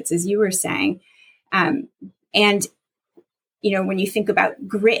periods, as you were saying. And, when you think about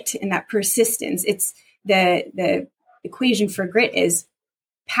grit and that persistence, it's the equation for grit is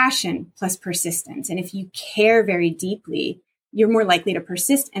passion plus persistence. And if you care very deeply, you're more likely to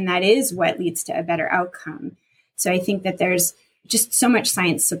persist. And that is what leads to a better outcome. So I think that there's just so much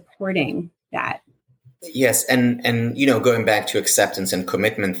science supporting that. Yes. And going back to acceptance and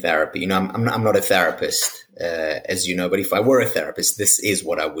commitment therapy, I'm not a therapist, as you know, but if I were a therapist, this is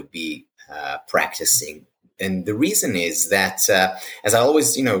what I would be practicing. And the reason is that, as I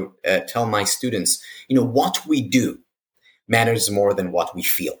always, tell my students, what we do matters more than what we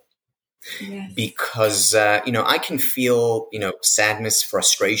feel. Yes. Because, I can feel, sadness,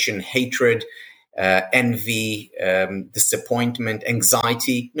 frustration, hatred, envy, disappointment,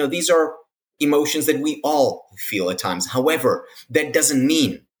 anxiety. These are emotions that we all feel at times. However, that doesn't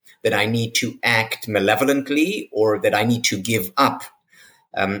mean that I need to act malevolently or that I need to give up.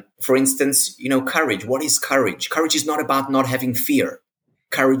 For instance, courage. What is courage? Courage is not about not having fear.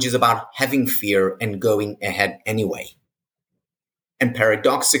 Courage is about having fear and going ahead anyway. And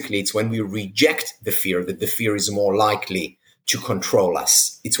paradoxically, it's when we reject the fear that the fear is more likely to control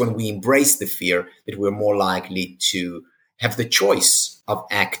us. It's when we embrace the fear that we're more likely to have the choice of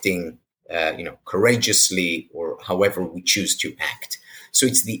acting, courageously or however we choose to act. So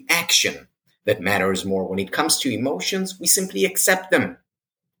it's the action that matters more. When it comes to emotions, we simply accept them.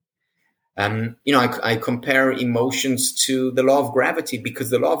 I compare emotions to the law of gravity, because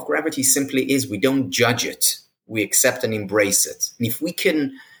the law of gravity simply is we don't judge it. We accept and embrace it. And if we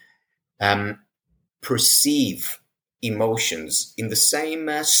can perceive emotions in the same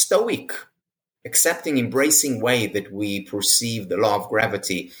stoic, accepting, embracing way that we perceive the law of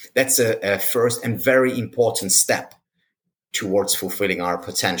gravity, that's a first and very important step towards fulfilling our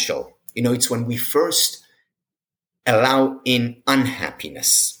potential. It's when we first allow in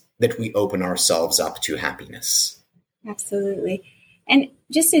unhappiness that we open ourselves up to happiness. Absolutely. And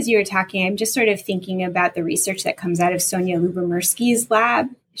just as you were talking, I'm just sort of thinking about the research that comes out of Sonia Lyubomirsky's lab.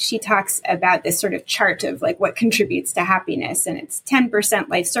 She talks about this sort of chart of like what contributes to happiness, and it's 10%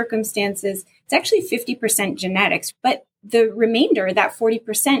 life circumstances. It's actually 50% genetics, but the remainder, that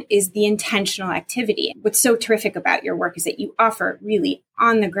 40%, is the intentional activity. What's so terrific about your work is that you offer really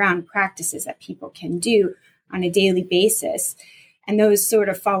on the ground practices that people can do on a daily basis. And those sort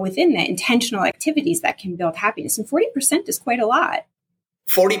of fall within the intentional activities that can build happiness. And 40% is quite a lot.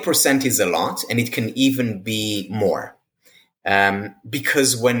 40% is a lot, and it can even be more.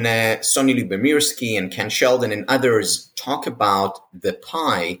 Because when Sonia Lyubomirsky and Ken Sheldon and others talk about the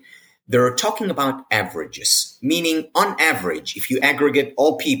pie, they're talking about averages, meaning on average, if you aggregate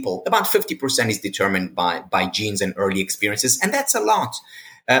all people, about 50% is determined by genes and early experiences. And that's a lot.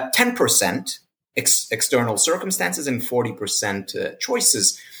 10% external circumstances and 40%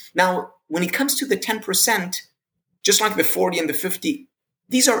 choices. Now, when it comes to the 10%, just like the 40 and the 50,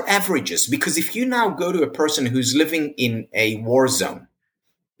 these are averages, because if you now go to a person who's living in a war zone,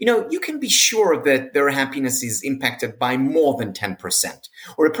 you can be sure that their happiness is impacted by more than 10%.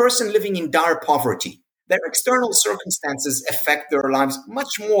 Or a person living in dire poverty, their external circumstances affect their lives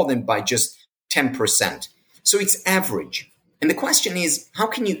much more than by just 10%. So it's average. And the question is, how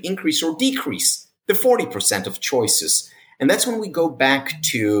can you increase or decrease the 40% of choices? And that's when we go back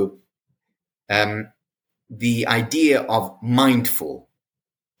to the idea of mindful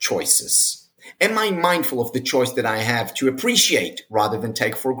choices. Am I mindful of the choice that I have to appreciate rather than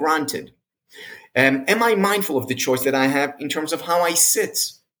take for granted? Am I mindful of the choice that I have in terms of how I sit,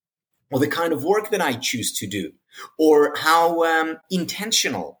 or the kind of work that I choose to do, or how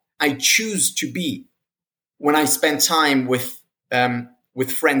intentional I choose to be when I spend time with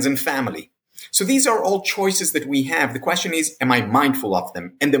friends and family? So these are all choices that we have. The question is, am I mindful of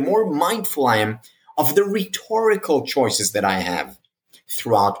them? And the more mindful I am of the rhetorical choices that I have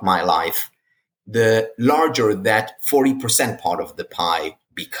throughout my life, the larger that 40% part of the pie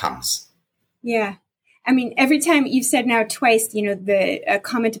becomes. Yeah. I mean, every time you've said now twice, the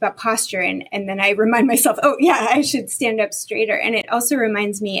comment about posture, and then I remind myself, oh yeah, I should stand up straighter. And it also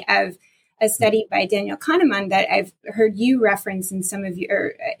reminds me of a study by Daniel Kahneman that I've heard you reference in some of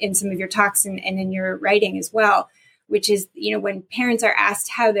your talks and in your writing as well, which is, when parents are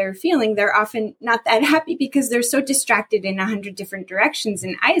asked how they're feeling, they're often not that happy because they're so distracted in 100 different directions.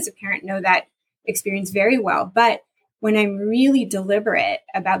 And I, as a parent, know that experience very well. But when I'm really deliberate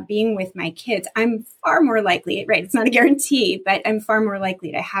about being with my kids, I'm far more likely, right? It's not a guarantee, but I'm far more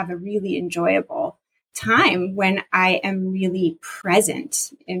likely to have a really enjoyable time when I am really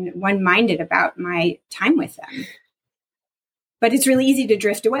present and one-minded about my time with them. But it's really easy to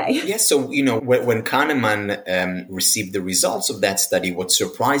drift away. Yes. So, when Kahneman received the results of that study, what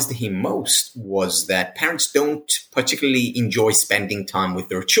surprised him most was that parents don't particularly enjoy spending time with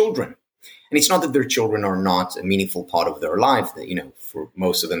their children. And it's not that their children are not a meaningful part of their life. For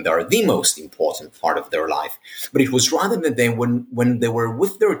most of them, they are the most important part of their life. But it was rather that when they were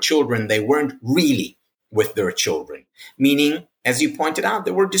with their children, they weren't really with their children. Meaning, as you pointed out,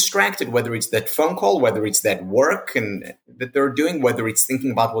 they were distracted, whether it's that phone call, whether it's that work and that they're doing, whether it's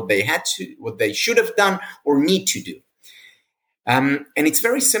thinking about what they should have done or need to do. And it's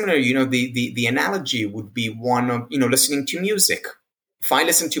very similar. The analogy would be one of, listening to music. If I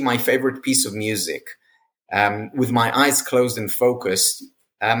listen to my favorite piece of music with my eyes closed and focused,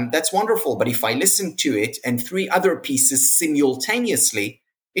 that's wonderful. But if I listen to it and 3 other pieces simultaneously,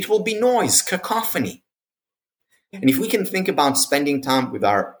 it will be noise, cacophony. And if we can think about spending time with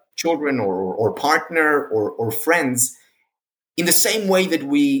our children or partner or friends in the same way that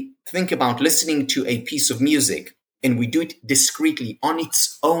we think about listening to a piece of music, and we do it discreetly on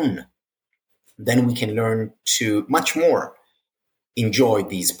its own, then we can learn to much more enjoy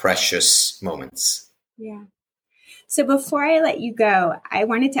these precious moments. Yeah. So before I let you go, I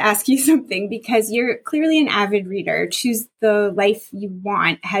wanted to ask you something, because you're clearly an avid reader. Choose the Life You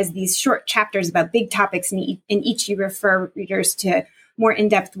Want has these short chapters about big topics, and in each you refer readers to more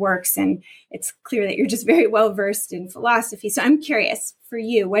in-depth works. And it's clear that you're just very well versed in philosophy. So I'm curious, for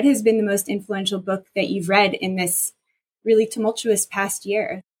you, what has been the most influential book that you've read in this really tumultuous past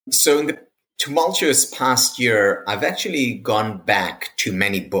year? So in the tumultuous past year, I've actually gone back to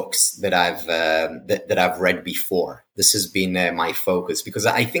many books that I've read before. This has been my focus, because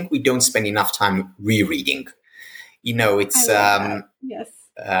I think we don't spend enough time rereading. It's yes.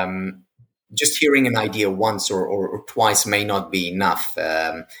 Just hearing an idea once or twice may not be enough.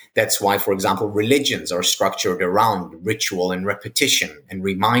 That's why, for example, religions are structured around ritual and repetition and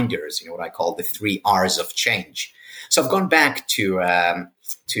reminders. What I call the 3 R's of change. So I've gone back to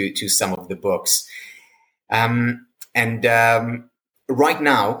some of the books. Right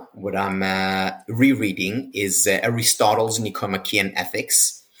now, what I'm rereading is Aristotle's Nicomachean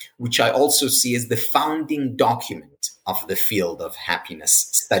Ethics, which I also see as the founding document of the field of happiness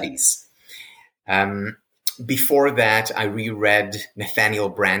studies. Before that, I reread Nathaniel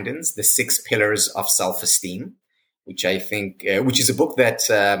Branden's The 6 Pillars of Self-Esteem, which I think, which is a book that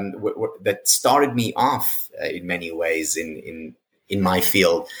that started me off in many ways in my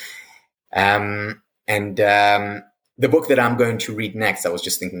field. The book that I'm going to read next, I was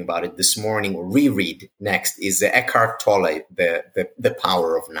just thinking about it this morning, or reread next, is Eckhart Tolle, The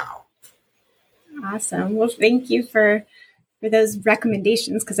Power of Now. Awesome. Well, thank you for those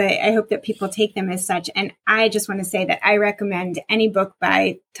recommendations, because I hope that people take them as such. And I just want to say that I recommend any book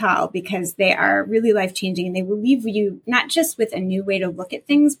by Tal, because they are really life-changing, and they will leave you not just with a new way to look at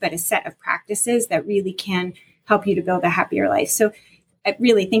things, but a set of practices that really can help you to build a happier life. So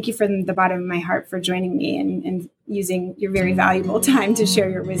really, thank you from the bottom of my heart for joining me and using your very valuable time to share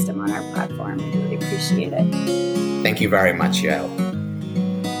your wisdom on our platform. I really appreciate it. Thank you very much, Yael.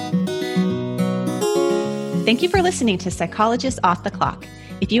 Thank you for listening to Psychologists Off the Clock.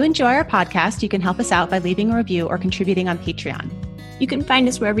 If you enjoy our podcast, you can help us out by leaving a review or contributing on Patreon. You can find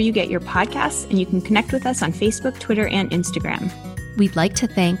us wherever you get your podcasts, and you can connect with us on Facebook, Twitter, and Instagram. We'd like to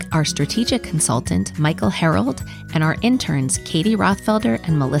thank our strategic consultant, Michael Harold, and our interns, Katie Rothfelder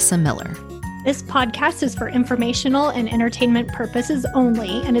and Melissa Miller. This podcast is for informational and entertainment purposes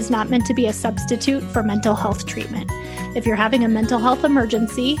only and is not meant to be a substitute for mental health treatment. If you're having a mental health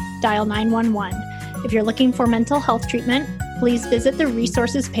emergency, dial 911. If you're looking for mental health treatment, please visit the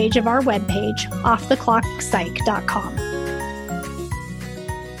resources page of our webpage, offtheclockpsych.com.